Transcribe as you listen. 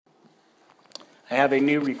I have a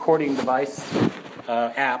new recording device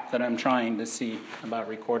app that I'm trying to see about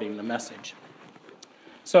recording the message.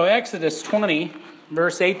 So Exodus 20,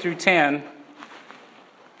 verse 8 through 10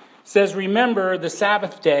 says, "Remember the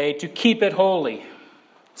Sabbath day to keep it holy.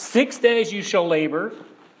 6 days you shall labor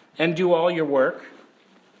and do all your work.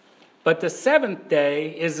 But the seventh day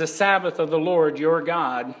is the Sabbath of the Lord your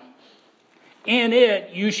God. In it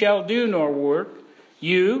you shall do no work,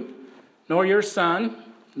 you, nor your son,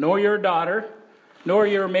 nor your daughter, nor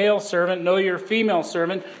your male servant, nor your female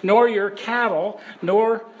servant, nor your cattle,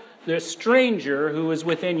 nor the stranger who is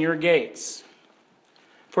within your gates.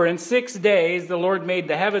 For in 6 days the Lord made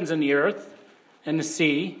the heavens and the earth and the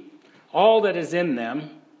sea, all that is in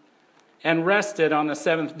them, and rested on the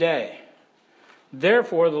seventh day.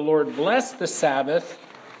 Therefore the Lord blessed the Sabbath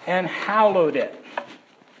and hallowed it."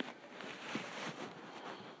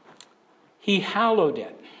 He hallowed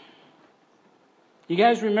it. You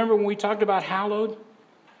guys remember when we talked about hallowed?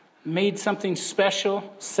 Made something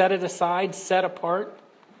special, set it aside, set apart.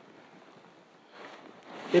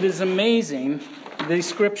 It is amazing, these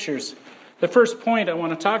scriptures. The first point I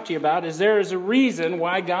want to talk to you about is there is a reason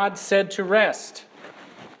why God said to rest.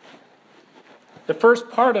 The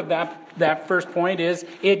first part of that first point is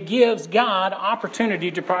it gives God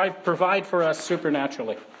opportunity to provide for us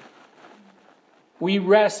supernaturally. We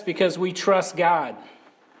rest because we trust God.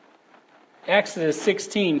 Exodus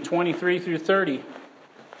 16, 23 through 30.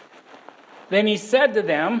 "Then he said to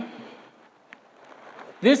them,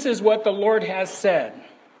 'This is what the Lord has said.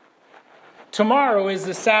 Tomorrow is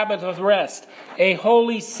the Sabbath of rest, a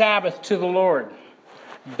holy Sabbath to the Lord.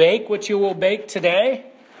 Bake what you will bake today,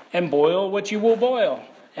 and boil what you will boil,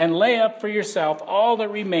 and lay up for yourself all that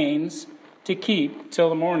remains to keep till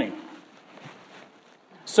the morning.'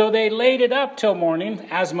 So they laid it up till morning,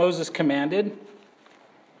 as Moses commanded,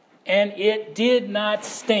 and it did not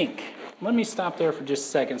stink." Let me stop there for just a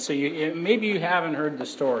second. So maybe you haven't heard the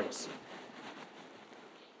stories.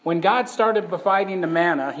 When God started providing the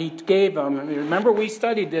manna, he gave them, remember we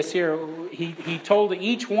studied this here, he told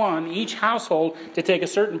each household to take a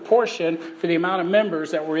certain portion for the amount of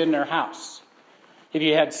members that were in their house. If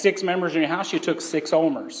you had 6 members in your house, you took 6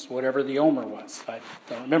 omers, whatever the omer was. I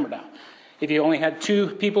don't remember now. If you only had 2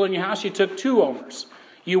 people in your house, you took 2 omers.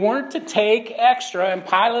 You weren't to take extra and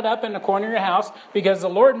pile it up in the corner of your house because the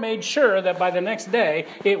Lord made sure that by the next day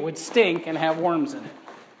it would stink and have worms in it.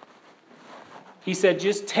 He said,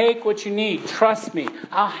 just take what you need. Trust me.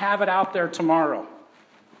 I'll have it out there tomorrow.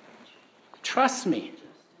 Trust me.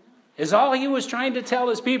 Is all he was trying to tell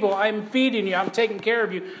his people. I'm feeding you. I'm taking care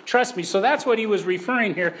of you. Trust me. So that's what he was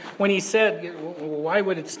referring here when he said, why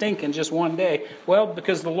would it stink in just one day? Well,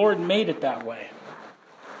 because the Lord made it that way.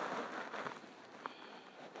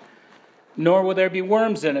 Nor will there be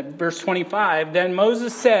worms in it. Verse 25, "Then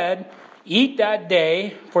Moses said, 'Eat that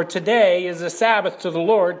day, for today is a Sabbath to the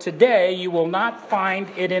Lord. Today you will not find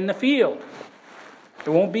it in the field.'"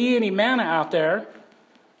 There won't be any manna out there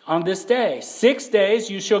on this day. 6 days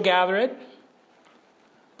you shall gather it,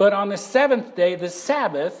 but on the seventh day, the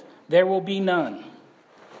Sabbath, there will be none.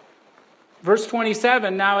 Verse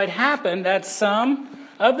 27, "Now it happened that some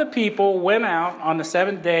of the people went out on the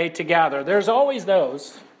seventh day to gather." There's always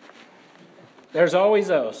those. There's always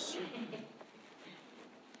those.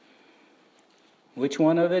 Which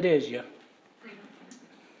one of it is you?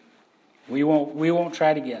 We won't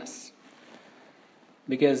try to guess.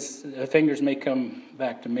 Because the fingers may come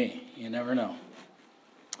back to me. You never know.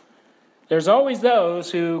 There's always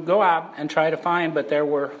those who go out and try to find, but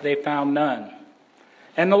they found none.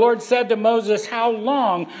 "And the Lord said to Moses, 'How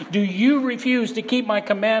long do you refuse to keep my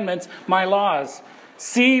commandments, my laws?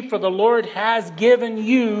 See, for the Lord has given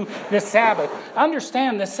you the Sabbath.'"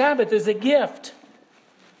 Understand, the Sabbath is a gift.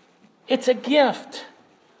 It's a gift.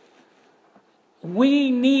 We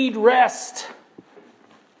need rest.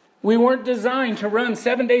 We weren't designed to run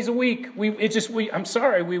 7 days a week. I'm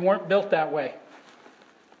sorry, we weren't built that way.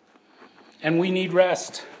 And we need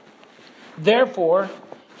rest. Therefore,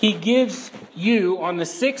 he gives you on the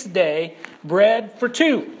 6th day bread for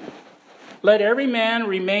 2. "Let every man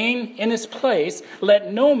remain in his place.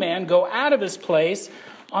 Let no man go out of his place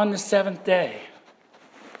on the 7th day."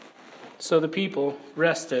 So the people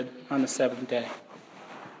rested on the 7th day.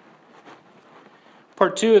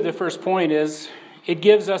 Part 2 of the first point is it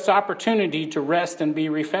gives us opportunity to rest and be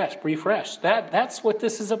refreshed. That's what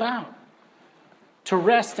this is about. To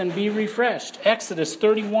rest and be refreshed. Exodus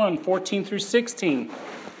 31, 14 through 16.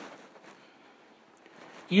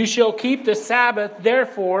 "You shall keep the Sabbath,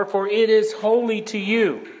 therefore, for it is holy to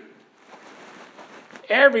you.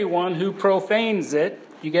 Everyone who profanes it,"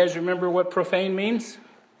 you guys remember what profane means?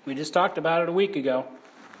 We just talked about it a week ago.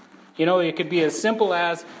 It could be as simple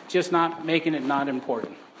as just not making it not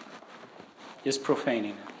important. Just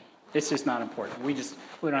profaning it. It's just not important. We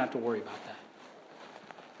don't have to worry about that.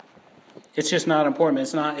 It's just not important.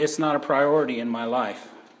 It's not a priority in my life.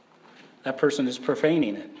 That person is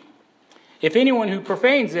profaning it. If anyone who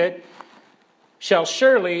profanes it shall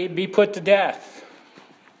surely be put to death.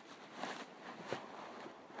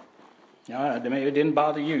 Now, maybe it didn't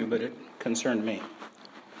bother you, but it concerned me.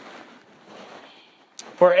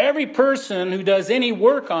 For every person who does any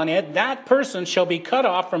work on it, that person shall be cut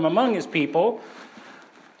off from among his people.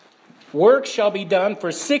 Work shall be done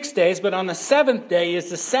for 6 days, but on the seventh day is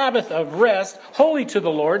the Sabbath of rest, holy to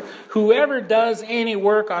the Lord. Whoever does any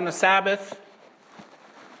work on the Sabbath,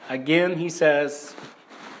 again he says,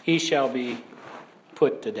 he shall be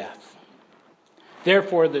put to death.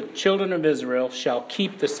 Therefore the children of Israel shall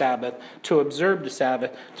keep the Sabbath, to observe the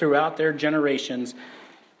Sabbath throughout their generations,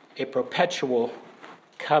 a perpetual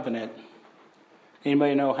covenant.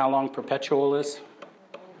 Anybody know how long perpetual is?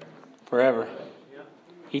 Forever.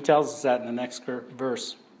 He tells us that in the next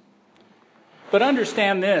verse. But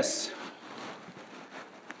understand this.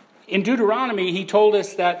 In Deuteronomy, he told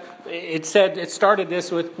us that it started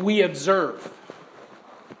this with, we observe.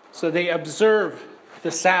 So they observe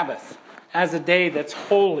the Sabbath as a day that's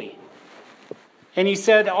holy. And he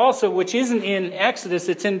said also, which isn't in Exodus,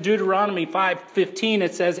 it's in Deuteronomy 5:15,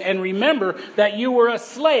 it says, and remember that you were a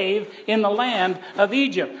slave in the land of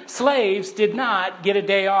Egypt. Slaves did not get a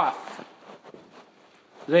day off.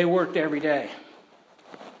 They worked every day.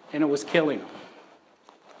 And it was killing them.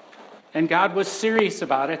 And God was serious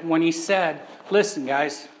about it when he said, listen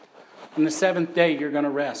guys, on the seventh day you're going to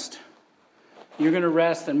rest. You're going to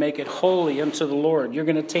rest and make it holy unto the Lord. You're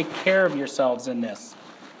going to take care of yourselves in this.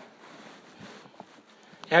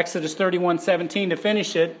 Exodus 31:17, to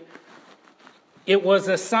finish it, it was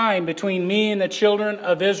a sign between me and the children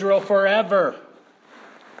of Israel forever.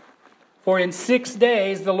 For in 6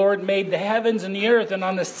 days the Lord made the heavens and the earth, and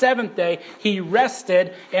on the seventh day he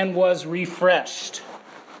rested and was refreshed.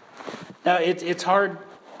 Now it's hard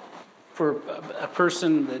for a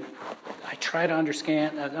person that I try to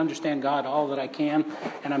understand God all that I can,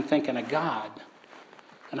 and I'm thinking of God,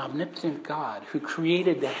 an omnipotent God who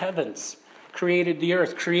created the heavens, created the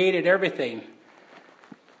earth, created everything.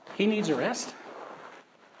 He needs a rest.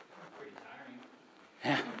 Pretty tiring.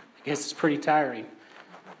 Yeah, I guess it's pretty tiring.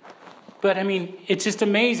 But it's just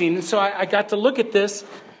amazing. And so I got to look at this,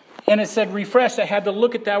 and it said refreshed. I had to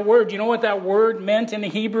look at that word. You know what that word meant in the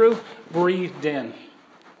Hebrew? Breathed in.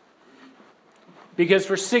 Because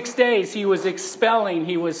for 6 days he was expelling,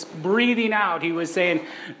 he was breathing out. He was saying,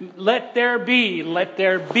 let there be, let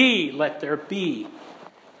there be, let there be.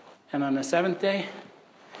 And on the seventh day,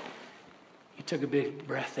 he took a big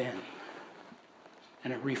breath in.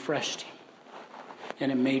 And it refreshed him.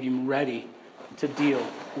 And it made him ready to deal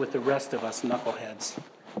with the rest of us knuckleheads.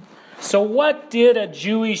 So what did a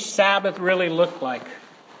Jewish Sabbath really look like?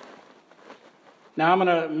 Now I'm going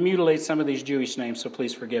to mutilate some of these Jewish names, so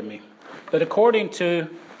please forgive me. But according to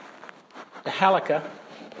the Halakha,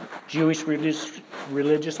 Jewish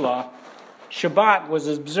religious law, Shabbat was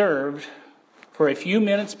observed for a few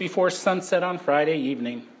minutes before sunset on Friday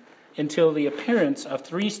evening until the appearance of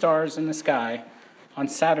 3 stars in the sky on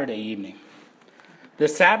Saturday evening. The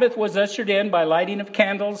Sabbath was ushered in by lighting of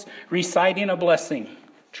candles, reciting a blessing.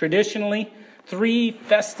 Traditionally, 3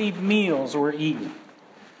 festive meals were eaten.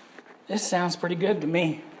 This sounds pretty good to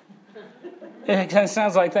me. It kind of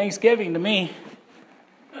sounds like Thanksgiving to me.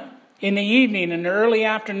 In the evening, in the early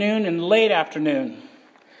afternoon, and late afternoon.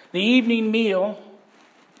 The evening meal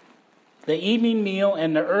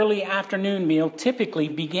and the early afternoon meal typically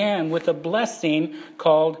began with a blessing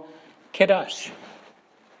called Kiddush.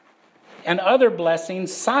 And other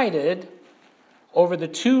blessings cited over the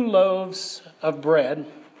 2 loaves of bread.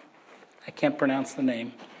 I can't pronounce the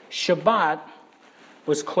name. Shabbat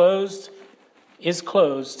is closed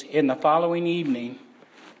in the following evening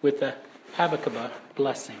with the Habakkuk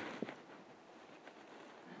blessing.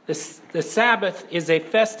 The Sabbath is a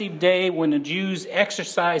festive day when the Jews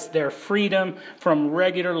exercise their freedom from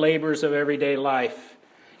regular labors of everyday life.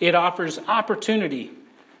 It offers opportunity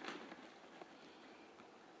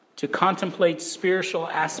to contemplate spiritual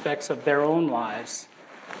aspects of their own lives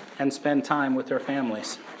and spend time with their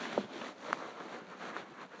families.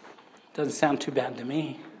 Doesn't sound too bad to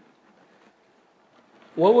me.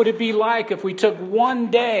 What would it be like if we took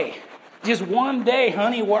one day, just one day,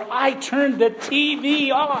 honey, where I turned the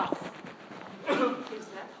TV off?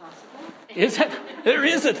 Is that possible? There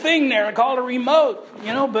is a thing there called a remote,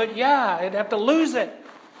 but yeah, I'd have to lose it.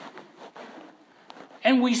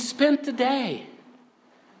 And we spent the day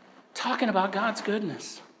talking about God's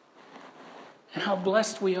goodness. And how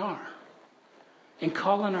blessed we are in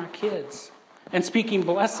calling our kids and speaking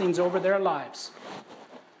blessings over their lives.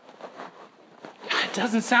 It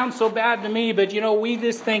doesn't sound so bad to me, but we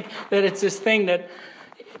just think that it's this thing that,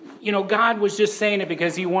 God was just saying it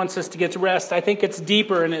because he wants us to get to rest. I think it's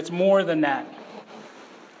deeper and it's more than that.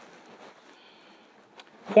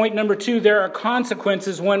 Point number 2, there are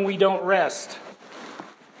consequences when we don't rest.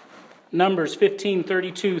 Numbers 15,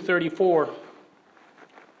 32, 34.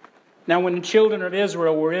 Now when the children of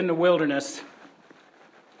Israel were in the wilderness,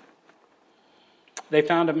 they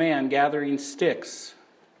found a man gathering sticks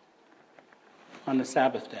on the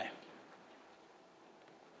Sabbath day.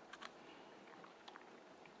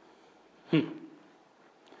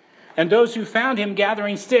 And those who found him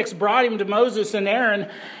gathering sticks brought him to Moses and Aaron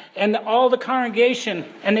and all the congregation,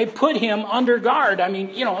 and they put him under guard. I mean,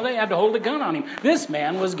 they had to hold a gun on him. This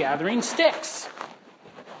man was gathering sticks.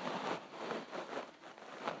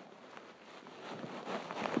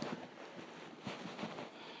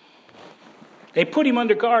 They put him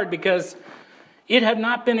under guard because it had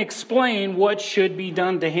not been explained what should be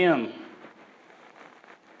done to him.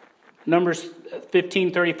 Numbers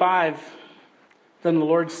 15:35. Then the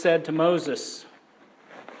Lord said to Moses,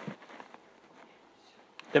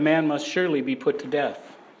 "The man must surely be put to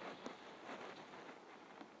death.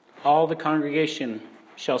 All the congregation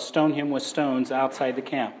shall stone him with stones outside the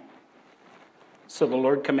camp." So the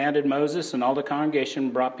Lord commanded Moses, and all the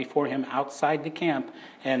congregation brought before him outside the camp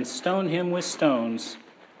and stoned him with stones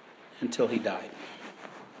until he died.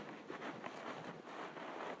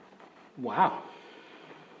 Wow.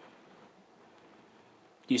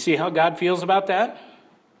 Do you see how God feels about that?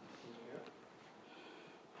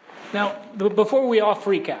 Now, before we all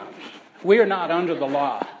freak out, we are not under the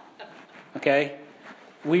law, okay?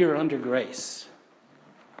 We are under grace.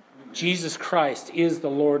 Jesus Christ is the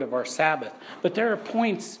Lord of our Sabbath. But there are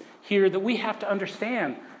points here that we have to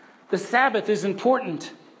understand. The Sabbath is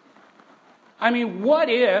important. I mean, what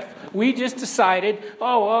if we just decided,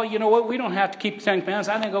 oh, well, you know what, we don't have to keep the 10 Commandments.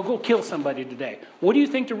 I think I'll go kill somebody today. What do you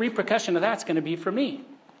think the repercussion of that's going to be for me?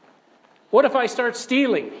 What if I start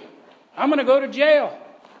stealing? I'm going to go to jail.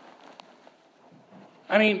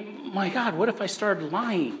 I mean, my God, what if I started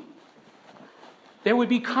lying? There would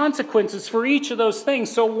be consequences for each of those things.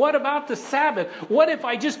 So what about the Sabbath? What if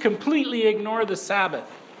I just completely ignore the Sabbath?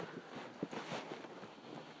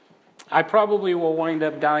 I probably will wind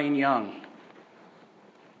up dying young.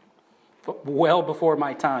 Well before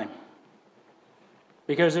my time.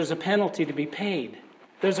 Because there's a penalty to be paid.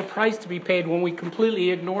 There's a price to be paid when we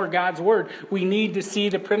completely ignore God's word. We need to see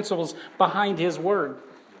the principles behind his word.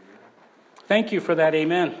 Thank you for that.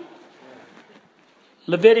 Amen.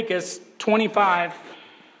 Leviticus 25,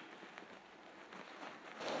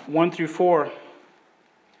 1 through 4.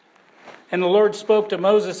 And the Lord spoke to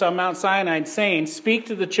Moses on Mount Sinai, saying, "Speak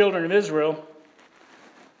to the children of Israel,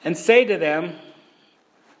 and say to them,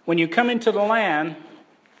 when you come into the land,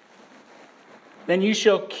 then you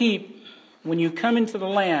shall keep, when you come into the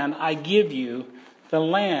land I give you, the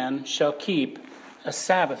land shall keep a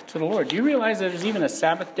Sabbath to the Lord." Do you realize that there's even a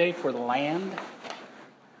Sabbath day for the land?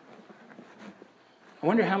 I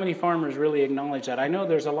wonder how many farmers really acknowledge that. I know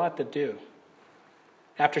there's a lot that do.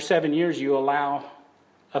 After 7 years, you allow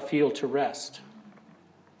a field to rest.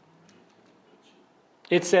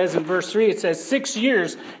 It says in verse 3, it says, 6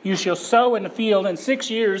 years you shall sow in the field, and 6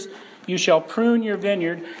 years you shall prune your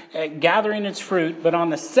vineyard, gathering its fruit. But on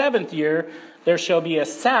the 7th year there shall be a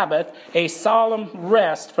Sabbath, a solemn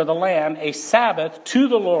rest for the land, a Sabbath to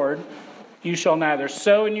the Lord. You shall neither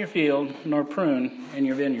sow in your field nor prune in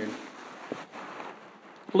your vineyard.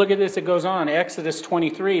 Look at this, it goes on. Exodus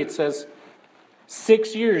 23, it says,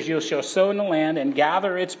 6 years you shall sow in the land and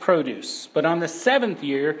gather its produce. But on the 7th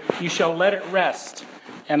year you shall let it rest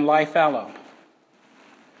and lie fallow,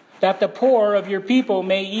 that the poor of your people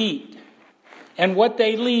may eat, and what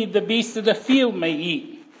they leave the beasts of the field may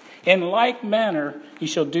eat. In like manner you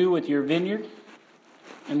shall do with your vineyard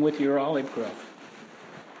and with your olive grove.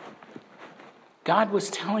 God was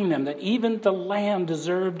telling them that even the land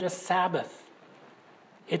deserved a Sabbath.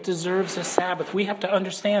 It deserves a Sabbath. We have to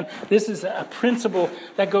understand this is a principle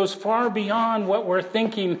that goes far beyond what we're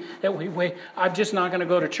thinking that I'm just not going to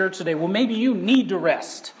go to church today. Well, maybe you need to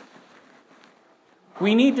rest.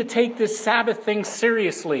 We need to take this Sabbath thing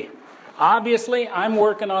seriously. Obviously, I'm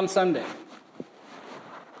working on Sunday.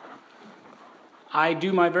 I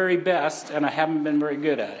do my very best, and I haven't been very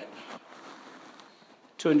good at it,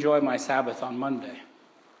 to enjoy my Sabbath on Monday,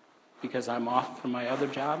 because I'm off from my other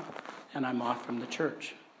job and I'm off from the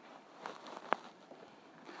church.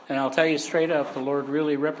 And I'll tell you straight up, the Lord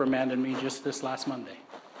really reprimanded me just this last Monday.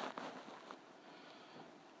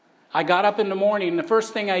 I got up in the morning, and the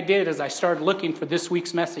first thing I did is I started looking for this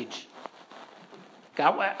week's message.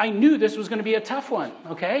 I knew this was going to be a tough one,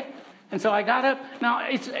 okay? And so I got up. Now,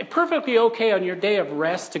 it's perfectly okay on your day of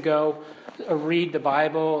rest to go read the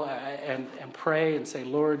Bible and pray and say,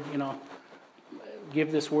 Lord,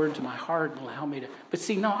 give this word to my heart and allow me to. But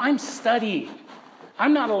see, no, I'm studying.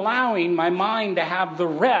 I'm not allowing my mind to have the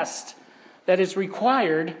rest that is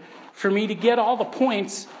required for me to get all the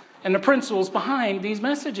points and the principles behind these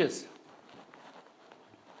messages.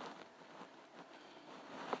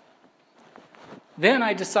 Then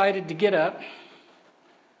I decided to get up.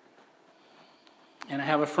 And I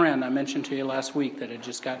have a friend I mentioned to you last week that had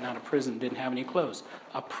just gotten out of prison, didn't have any clothes.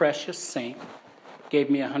 A precious saint gave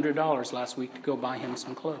me $100 last week to go buy him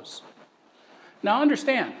some clothes. Now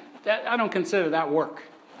understand, that I don't consider that work.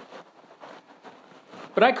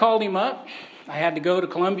 But I called him up. I had to go to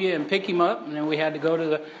Columbia and pick him up. And then we had to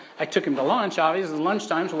go I took him to lunch, obviously. It was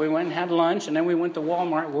lunchtime, so we went and had lunch. And then we went to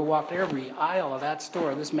Walmart. We walked every aisle of that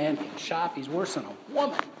store. This man can shop. He's worse than a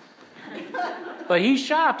woman. But he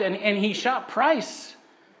shopped, and he shopped price.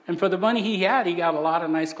 And for the money he had, he got a lot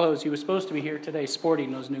of nice clothes. He was supposed to be here today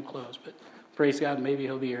sporting those new clothes. But praise God, maybe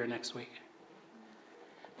he'll be here next week.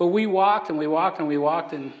 But we walked, and we walked, and we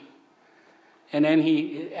walked, and then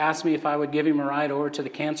he asked me if I would give him a ride over to the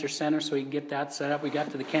cancer center so he could get that set up. We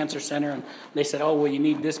got to the cancer center, and they said, oh, well, you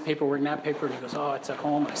need this paperwork and that paperwork. And he goes, oh, it's at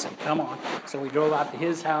home. I said, come on. So we drove out to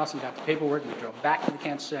his house and got the paperwork, and we drove back to the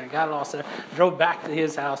cancer center, got it all set up, drove back to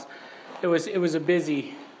his house. It was a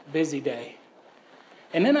busy day.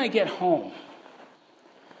 And then I get home,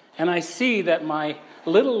 and I see that my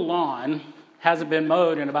little lawn hasn't been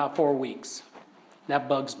mowed in about 4 weeks. That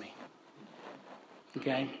bugs me.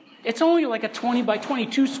 Okay? It's only like a 20 by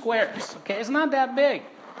 22 squares. Okay? It's not that big.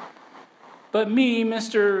 But me,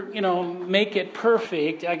 Mr., make it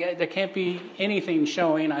perfect. There can't be anything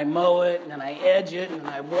showing. I mow it, and then I edge it, and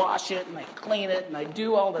I wash it, and I clean it, and I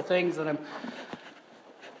do all the things that I'm...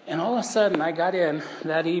 And all of a sudden, I got in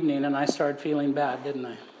that evening, and I started feeling bad, didn't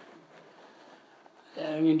I?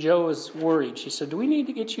 Jo was worried. She said, do we need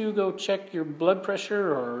to get you to go check your blood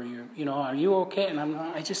pressure, or are you okay? And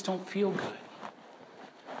I just don't feel good.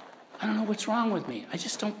 I don't know what's wrong with me. I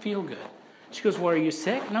just don't feel good. She goes, well, are you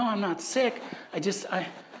sick? No, I'm not sick.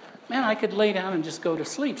 I could lay down and just go to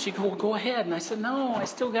sleep. She goes, well, go ahead. And I said, no, I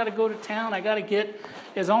still got to go to town.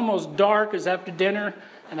 It's almost dark. It's after dinner.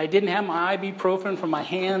 And I didn't have my ibuprofen for my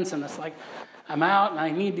hands. And it's like, I'm out and I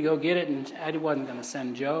need to go get it. And I wasn't going to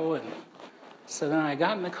send Jo. And so then I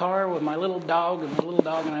got in the car with my little dog. And the little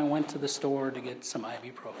dog and I went to the store to get some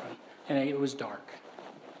ibuprofen. And it was dark.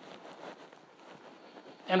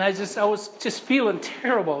 And I was just feeling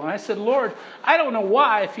terrible. And I said, Lord, I don't know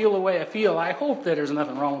why I feel the way I feel. I hope that there's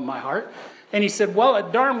nothing wrong with my heart. And he said, well,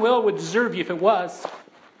 it darn well would deserve you if it was.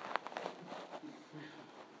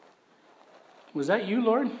 Was that you,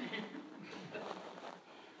 Lord?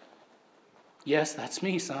 Yes, that's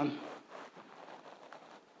me, son.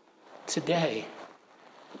 Today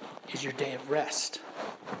is your day of rest.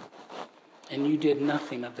 And you did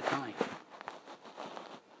nothing of the kind.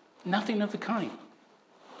 Nothing of the kind.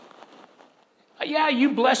 Yeah, you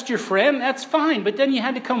blessed your friend, that's fine, but then you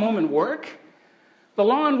had to come home and work. The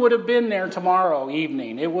lawn would have been there tomorrow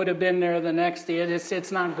evening. It would have been there the next day.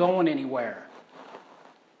 It's not going anywhere.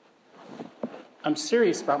 I'm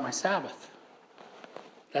serious about my Sabbath.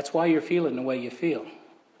 That's why you're feeling the way you feel.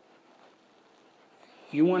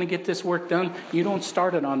 You want to get this work done? You don't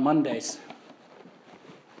start it on Mondays.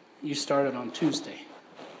 You start it on Tuesday.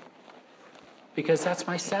 Because that's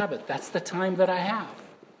my Sabbath. That's the time that I have.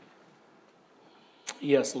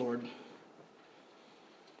 Yes, Lord.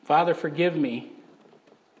 Father, forgive me.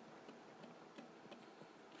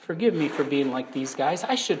 Forgive me for being like these guys.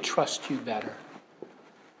 I should trust you better.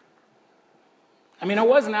 I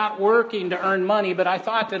wasn't out working to earn money, but I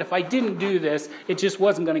thought that if I didn't do this, it just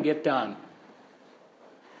wasn't going to get done.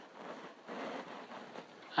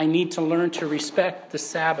 I need to learn to respect the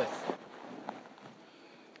Sabbath.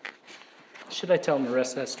 Should I tell them the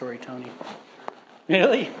rest of that story, Tony?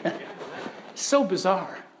 Really? So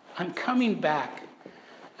bizarre. I'm coming back,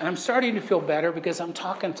 and I'm starting to feel better because I'm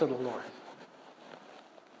talking to the Lord.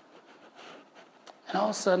 And all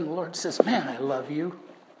of a sudden, the Lord says, man, I love you.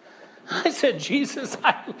 I said, Jesus,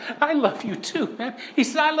 I love you too, man. He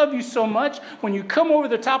said, I love you so much. When you come over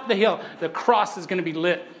the top of the hill, the cross is going to be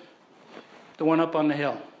lit. The one up on the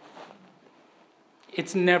hill.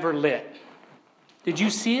 It's never lit. Did you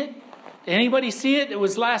see it? Did anybody see it?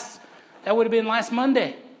 That would have been last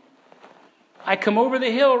Monday. I come over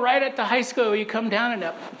the hill right at the high school. You come down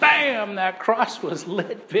and bam, that cross was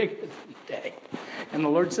lit bigger than day. And the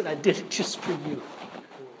Lord said, I did it just for you.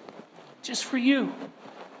 Just for you.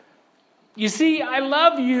 You see, I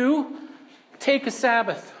love you. Take a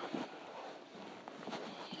Sabbath.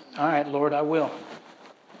 All right, Lord, I will.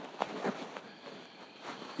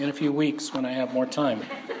 In a few weeks when I have more time.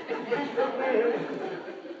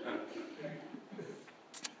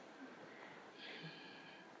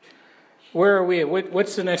 Where are we?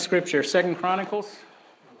 What's the next scripture? 2 Chronicles?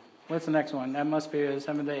 What's the next one? That must be the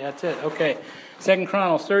 7th day. That's it. Okay. 2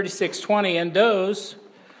 Chronicles 36:20. And those...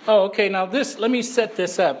 Oh, okay. Now this, let me set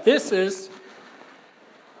this up. This is... Do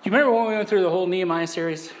you remember when we went through the whole Nehemiah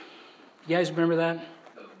series? You guys remember that?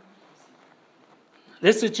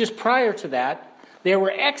 This is just prior to that. They were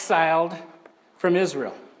exiled from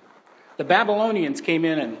Israel. The Babylonians came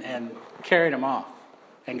in and carried them off.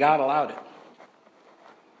 And God allowed it.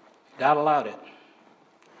 God allowed it.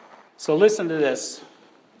 So listen to this.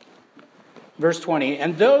 Verse 20.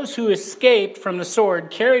 And those who escaped from the sword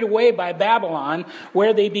carried away by Babylon,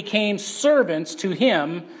 where they became servants to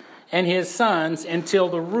him and his sons until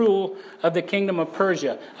the rule of the kingdom of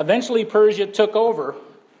Persia. Eventually Persia took over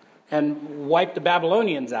and wiped the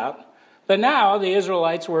Babylonians out. But now the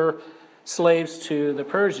Israelites were slaves to the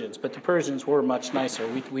Persians. But the Persians were much nicer.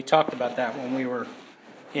 We talked about that when we were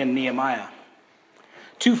in Nehemiah.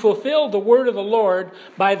 To fulfill the word of the Lord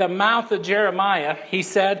by the mouth of Jeremiah, he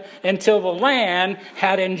said, until the land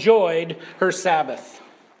had enjoyed her Sabbath.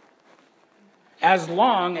 As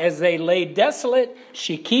long as they lay desolate,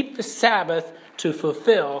 she kept the Sabbath to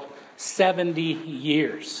fulfill 70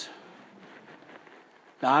 years.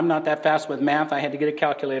 Now, I'm not that fast with math. I had to get a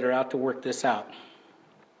calculator out to work this out.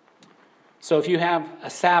 So if you have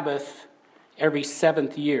a Sabbath every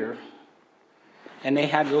 7th year, and they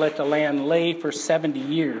had to let the land lay for 70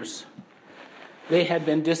 years, they had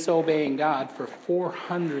been disobeying God for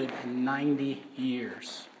 490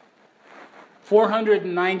 years.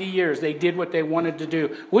 490 years they did what they wanted to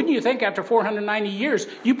do. Wouldn't you think after 490 years,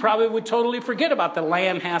 you probably would totally forget about the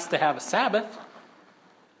land has to have a Sabbath?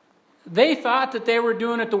 They thought that they were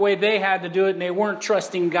doing it the way they had to do it, and they weren't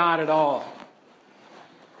trusting God at all.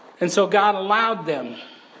 And so God allowed them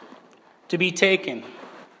to be taken.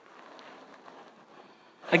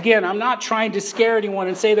 Again, I'm not trying to scare anyone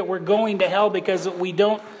and say that we're going to hell because we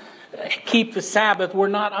don't keep the Sabbath. We're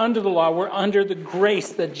not under the law. We're under the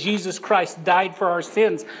grace that Jesus Christ died for our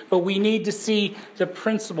sins. But we need to see the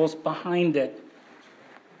principles behind it.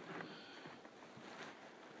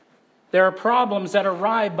 There are problems that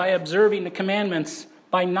arrive by observing the commandments,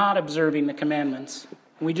 by not observing the commandments.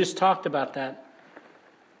 We just talked about that.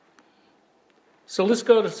 So let's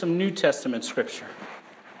go to some New Testament scripture.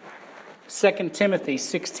 2 Timothy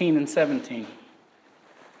 16 and 17.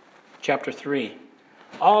 Chapter 3.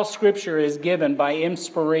 All scripture is given by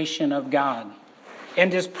inspiration of God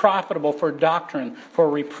and is profitable for doctrine, for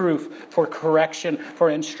reproof, for correction, for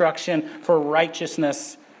instruction, for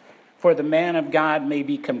righteousness, for the man of God may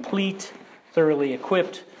be complete, thoroughly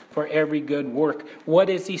equipped for every good work. What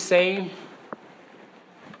is he saying?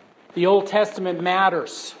 The Old Testament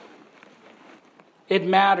matters. It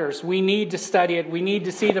matters. We need to study it. We need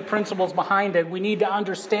to see the principles behind it. We need to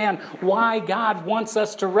understand why God wants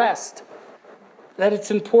us to rest. That it's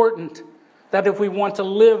important. That if we want to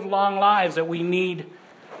live long lives, that we need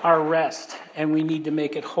our rest. And we need to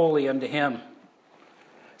make it holy unto him.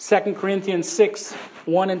 2 Corinthians 6,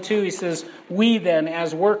 1 and 2, he says, we then,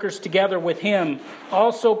 as workers together with him,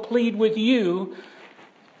 also plead with you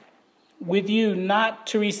not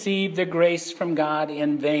to receive the grace from God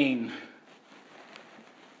in vain.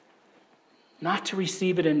 Not to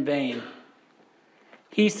receive it in vain.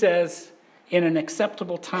 He says, in an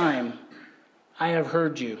acceptable time, I have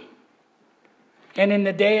heard you. And in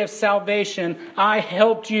the day of salvation, I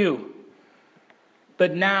helped you.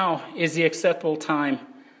 But now is the acceptable time.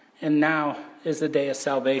 And now is the day of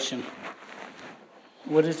salvation.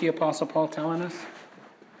 What is the Apostle Paul telling us?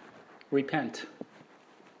 Repent.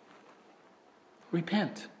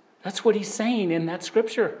 Repent. That's what he's saying in that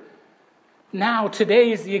scripture. Now,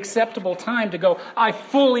 today is the acceptable time to go, I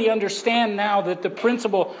fully understand now that the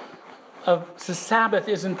principle of the Sabbath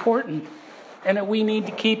is important and that we need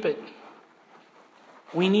to keep it.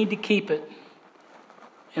 We need to keep it.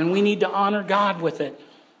 And we need to honor God with it.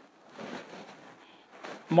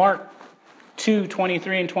 Mark 2,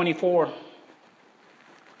 23 and 24.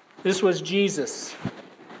 This was Jesus.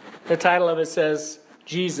 The title of it says,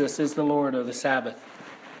 Jesus is the Lord of the Sabbath.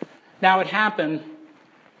 Now it happened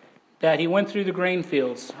that he went through the grain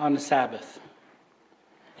fields on the Sabbath.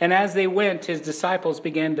 And as they went, his disciples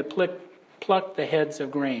began to pluck the heads of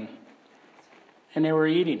grain. And they were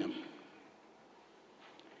eating them.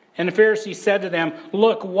 And the Pharisees said to them,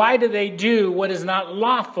 look, why do they do what is not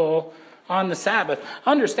lawful on the Sabbath.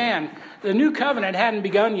 Understand, the new covenant hadn't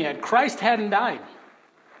begun yet. Christ hadn't died.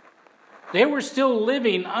 They were still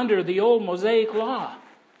living under the old Mosaic law.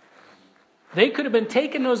 They could have been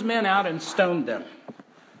taking those men out and stoned them.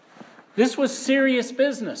 This was serious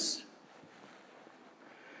business.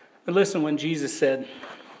 But listen, when Jesus said,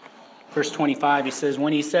 verse 25, he says,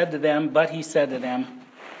 when he said to them,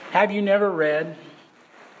 have you never read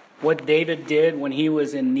what David did when he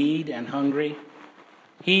was in need and hungry?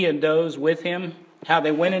 He and those with him, how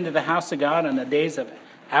they went into the house of God on the days of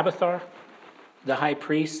Abiathar, the high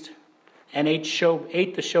priest, and ate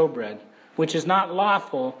the showbread, which is not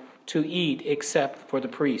lawful to eat except for the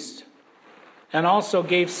priest, and also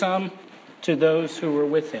gave some to those who were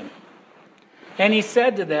with him. And he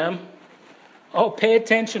said to them, pay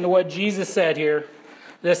attention to what Jesus said here.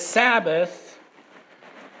 The Sabbath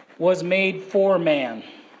was made for man,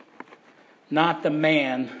 not the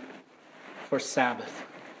man for Sabbath.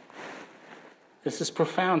 This is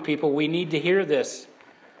profound, people. We need to hear this.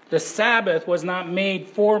 The Sabbath was not made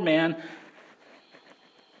for man,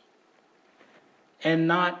 and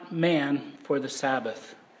not man for the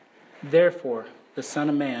Sabbath. Therefore, the Son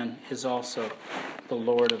of Man is also the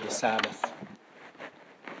Lord of the Sabbath.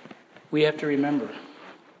 We have to remember,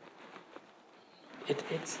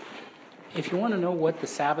 if you want to know what the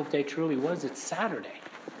Sabbath day truly was, it's Saturday.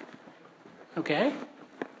 Okay?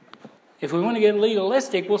 If we want to get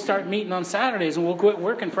legalistic, we'll start meeting on Saturdays and we'll quit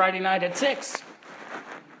working Friday night at 6.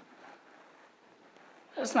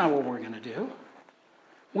 That's not what we're going to do.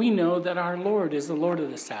 We know that our Lord is the Lord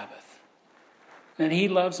of the Sabbath. And He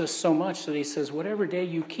loves us so much that He says, whatever day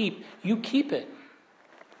you keep it.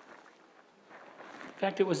 In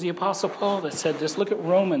fact, it was the Apostle Paul that said this. Look at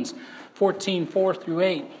Romans 14, 4 through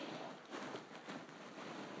 8.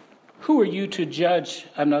 Who are you to judge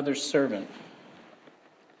another servant?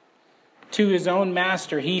 To his own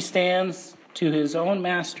master he stands,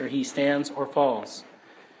 or falls.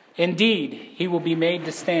 Indeed, he will be made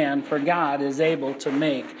to stand, for God is able to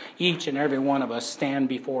make each and every one of us stand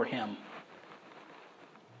before Him.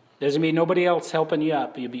 Doesn't mean nobody else helping you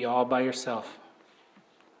up. You'll be all by yourself.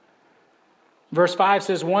 Verse 5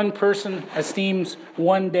 says, one person esteems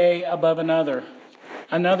one day above another.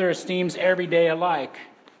 Another esteems every day alike.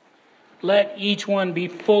 Let each one be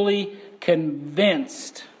fully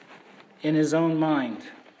convinced in his own mind.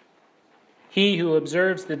 He who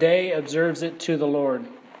observes the day observes it to the Lord.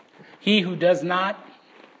 He who does not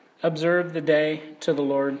observe the day to the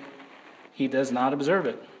Lord, he does not observe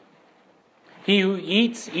it. He who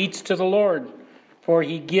eats, eats to the Lord, for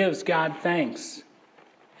he gives God thanks.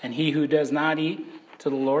 And he who does not eat to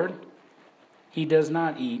the Lord, he does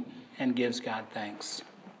not eat and gives God thanks.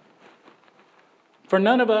 For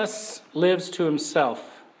none of us lives to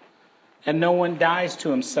himself, and no one dies to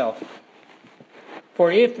himself.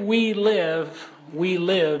 For if we live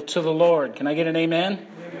to the Lord. Can I get an amen?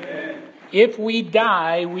 Amen. If we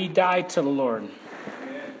die to the Lord.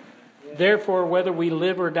 Amen. Therefore, whether we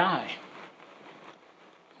live or die,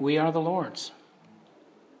 we are the Lord's.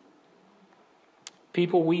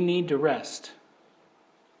 People, we need to rest.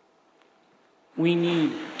 We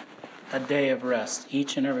need a day of rest,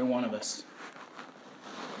 each and every one of us.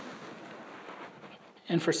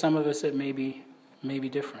 And for some of us, it may be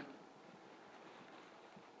different.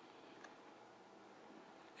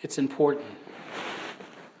 It's important.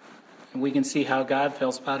 And we can see how God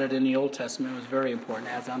feels about it in the Old Testament. It was very important,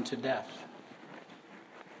 as unto death.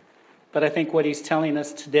 But I think what He's telling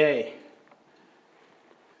us today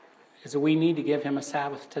is that we need to give Him a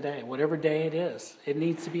Sabbath today. Whatever day it is, it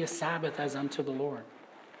needs to be a Sabbath as unto the Lord.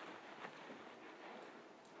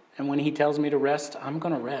 And when He tells me to rest, I'm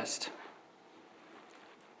going to rest.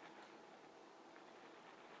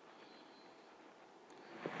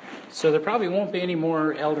 So there probably won't be any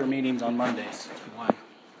more elder meetings on Mondays. Why?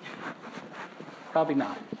 Probably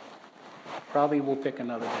not. Probably we'll pick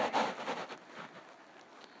another day,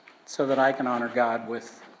 so that I can honor God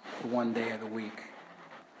with the one day of the week.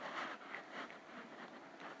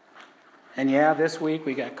 And yeah, this week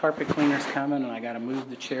we got carpet cleaners coming, and I got to move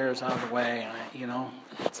the chairs out of the way. And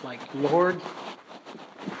it's like, Lord,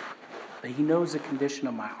 but He knows the condition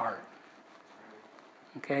of my heart.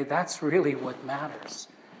 Okay, that's really what matters.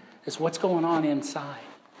 Is what's going on inside.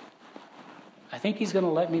 I think He's going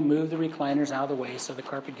to let me move the recliners out of the way so the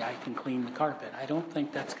carpet guy can clean the carpet. I don't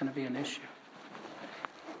think that's going to be an issue.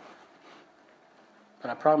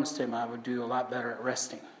 But I promised Him I would do a lot better at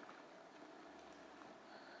resting.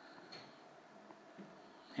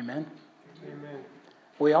 Amen? Amen.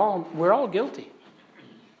 We're all guilty.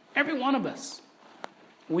 Every one of us.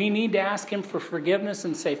 We need to ask Him for forgiveness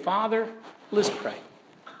and say, Father, let's pray.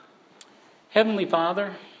 Heavenly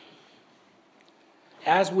Father,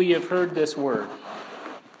 as we have heard this word,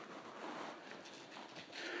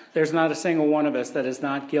 there's not a single one of us that is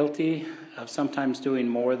not guilty of sometimes doing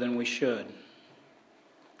more than we should.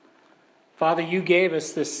 Father, you gave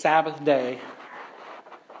us this Sabbath day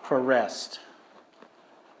for rest,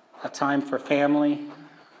 a time for family,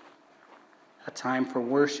 a time for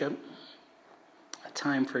worship, a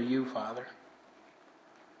time for you, Father.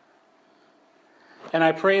 And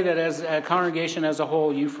I pray that as a congregation as a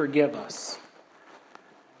whole, you forgive us,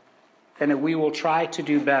 and that we will try to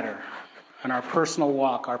do better in our personal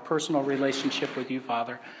walk, our personal relationship with you,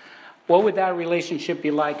 Father. What would that relationship be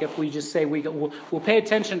like if we just say we'll pay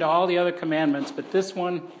attention to all the other commandments, but this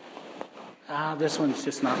one's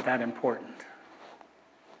just not that important?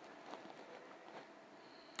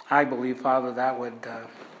 I believe, Father, that would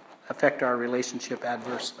affect our relationship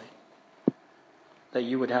adversely. That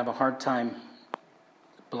you would have a hard time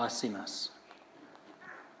blessing us.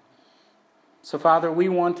 So, Father, we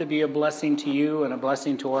want to be a blessing to you and a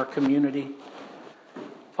blessing to our community.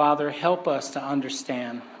 Father, help us to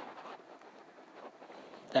understand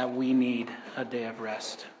that we need a day of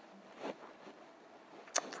rest.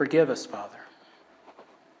 Forgive us, Father.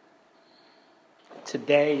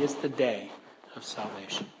 Today is the day of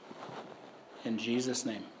salvation. In Jesus'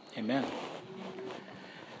 name, amen.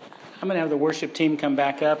 I'm going to have the worship team come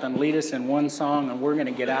back up and lead us in one song, and we're going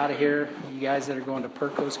to get out of here. You guys that are going to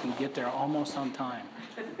Perkos can get there almost on time.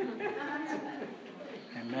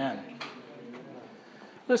 Amen.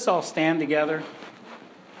 Let's all stand together.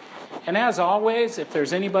 And as always, if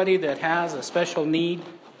there's anybody that has a special need,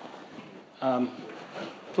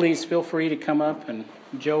 please feel free to come up, and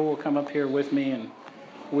Joe will come up here with me, and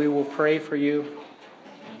we will pray for you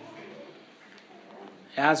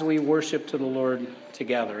as we worship to the Lord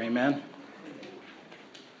together. Amen.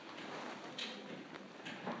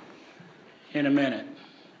 In a minute.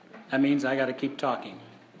 That means I got to keep talking.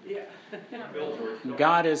 Yeah.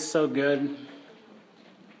 God is so good.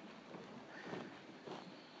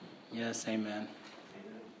 Yes, amen.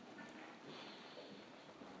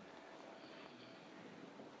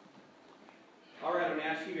 All right, I'm going to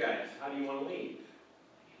ask you guys, how do you want to leave?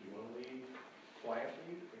 Do you want to leave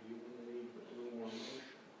quietly, or do you want to leave with a little more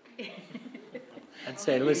emotion? I'd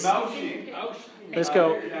say let's go.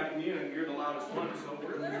 You're the loudest one, so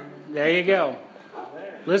There you go.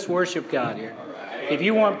 Let's worship God here. If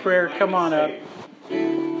you want prayer, come on up.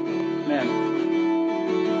 Amen.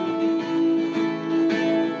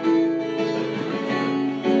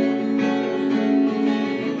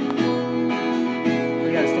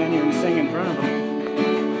 We got to stand here and sing in front of them.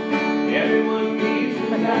 everyone needs a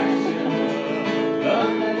passion,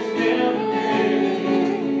 love that's never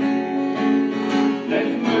failing. Let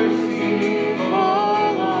mercy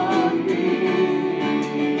fall on me.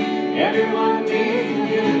 Everyone needs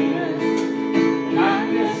forgiveness,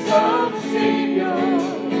 kindness of the Savior.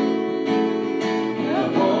 The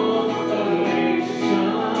whole creation.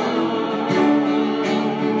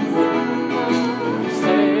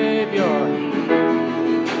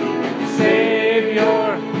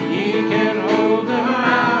 Savior, He can hold the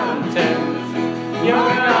mountains. Your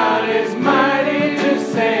God is mighty to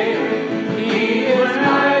save. He is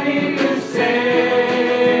mighty to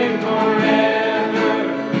save forever.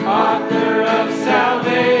 Author of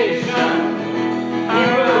salvation, He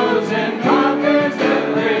rose and conquers the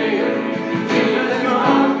grave. Jesus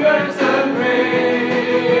conquers the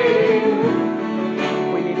grave.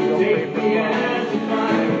 We need to go pray Take for me God. and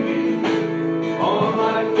find me. All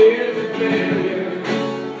my fears of failure.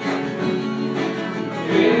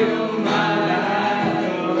 Fill my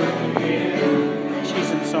life again. She's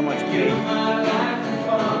in so much Give pain. my life to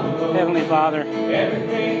follow. Heavenly Father,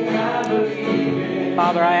 Everything I believe in.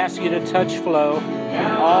 Father, I ask you to touch Flo,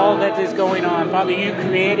 all that is going on. Father, you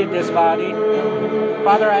created this body.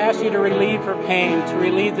 Father, I ask you to relieve her pain, to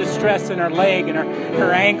relieve the stress in her leg and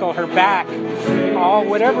her ankle, her back, all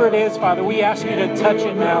whatever it is, Father, we ask you to touch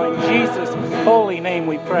it now. In Jesus' holy name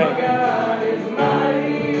we pray.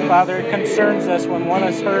 Father, it concerns us when one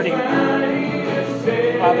is hurting.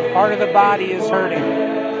 Father, part of the body is hurting.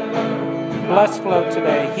 Bless Flo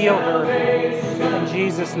today. Heal her. In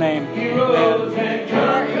Jesus' name. Rose Amen. and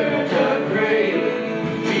conquered the grave.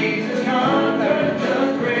 Jesus conquered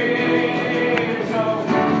the grave. So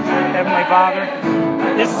Heavenly Father,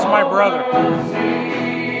 this is my brother.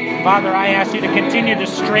 Father, I ask you to continue to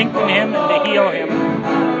strengthen him and to heal him.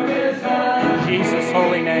 In Jesus'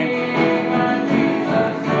 holy name.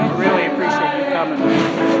 I really appreciate you coming.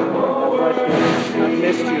 God bless you. I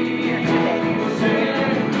missed you.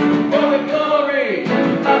 for the glory of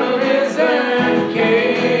the risen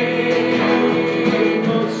King.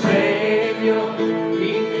 Oh, Savior,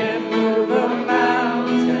 He can move a mountain.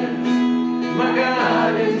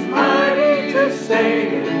 sing.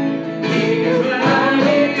 He is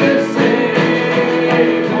mighty to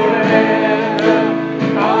save forever.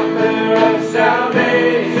 Author of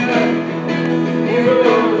salvation. He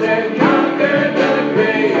rose and conquered the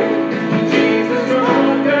grave. Jesus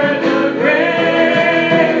conquered the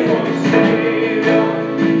grave. Oh, Savior,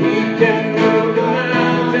 He can move the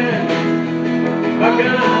mountains. Our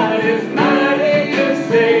God is mighty to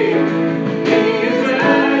save. He is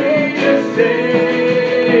mighty to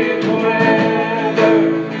save forever.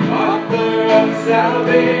 Author of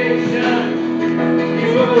salvation. He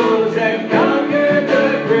rose and conquered the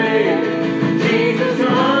grave. Jesus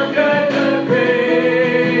conquered the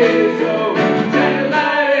grave. So shine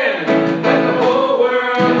light in, let the whole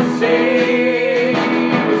world see.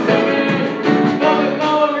 We're singing for the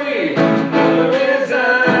glory of the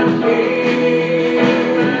risen King.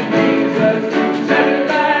 Jesus, shine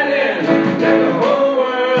light in, let the whole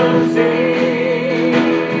world see.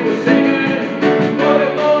 We're singing for the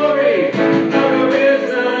glory of the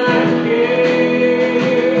risen King.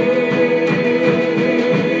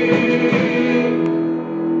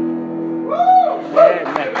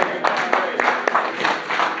 Amen.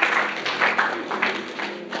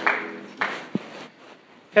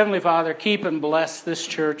 Heavenly Father, keep and bless this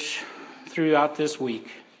church throughout this week.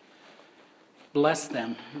 Bless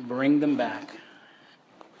them, bring them back.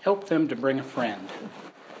 Help them to bring a friend.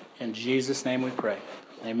 In Jesus' name we pray.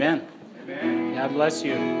 Amen. Amen. God bless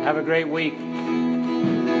you. Have a great week.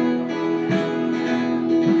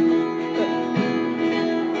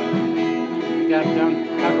 You got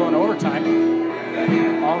done not going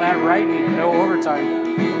overtime. All that writing, no overtime.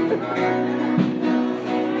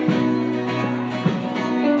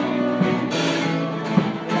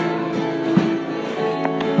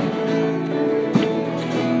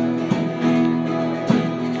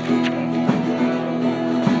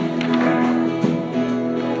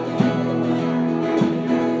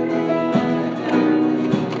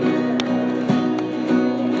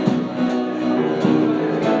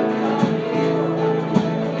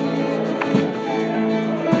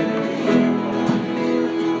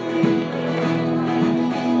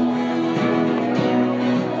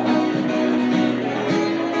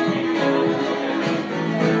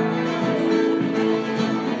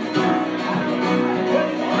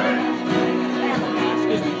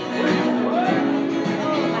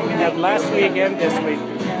 Have last week and this week. So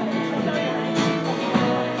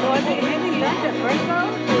are they having lunch at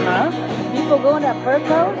Furco's? Huh? People going at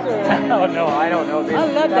Furco's or? Oh no, I don't know. I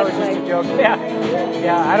love that was that just a place. joke.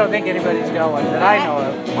 Yeah, I don't think anybody's going that I know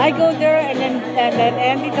of. I go there and then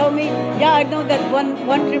Andy told me, yeah, I know that one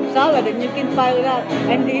trip salad and you can file it out.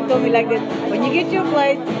 And he told me like this, when you get your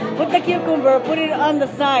plate, put the cucumber, put it on the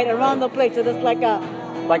side around the plate so that's like a,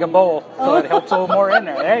 Like a bowl, so it helps a little more in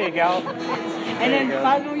there. There you go. and then you go.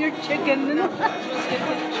 follow your chicken.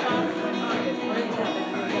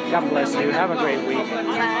 God bless you. Have a great week.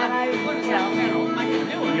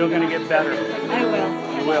 You're going to get better. I will.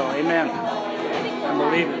 You will. Amen. I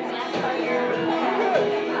believe it.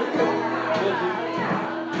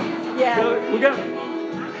 Yeah.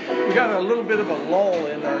 We got a little bit of a lull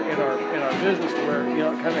in our business where it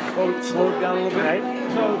kind of slowed down a little bit.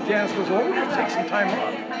 Right. So Janice goes, well, we're going to take some time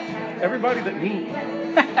off. Everybody but me.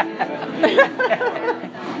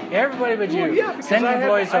 Everybody but you. Well, yeah, because Send your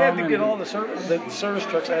employees I had home to get and- all the service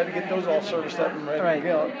trucks. I had to get those all serviced up and ready. Right.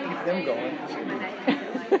 Keep them going.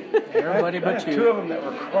 Everybody I but had you. two of them that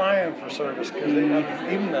were crying for service because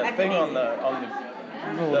even the thing on the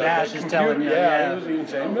Little Dash is telling you. yeah, he was even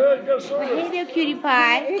saying, no, you got service. Hey there, cutie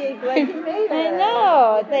pie. Hey, glad you made it. I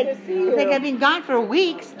know. It's like, Good to see you. it's like I've been gone for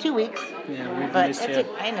weeks, 2 weeks. Yeah, we've But missed that's you. it.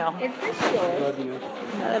 I know. Is this yours? Love you.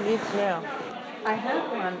 I love you too. I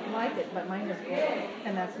have one like it, but mine is gold,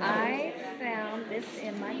 and that's not. I found this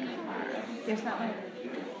in my car, There's not one.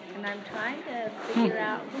 and I'm trying to figure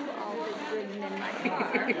out who all is living in my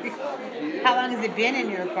car. How long has it been in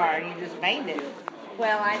your car? You just made it.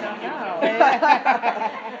 Well, I don't know.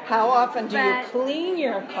 How often do you But- clean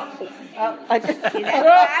your car? That's what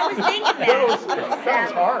I was thinking that. That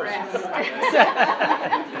was harsh.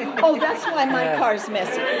 Oh, that's why my car's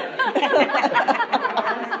messy.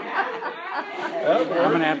 I'm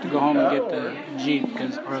going to have to go home and get the Jeep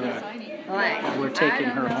we're taking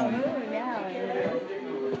her home.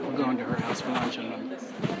 We're going to her house for lunch and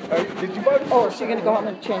Did you buy Oh, so you're going to go home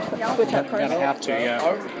and switch out gotta cars? have to,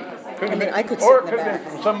 yeah. Could have been, I could or sit it in the could have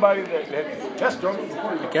been from somebody that had test drove it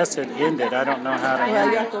before you. I guess it ended. I don't know how to. Well,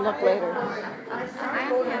 you have to look later. I have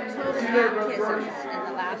total baptisms in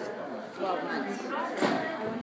the last 12 months.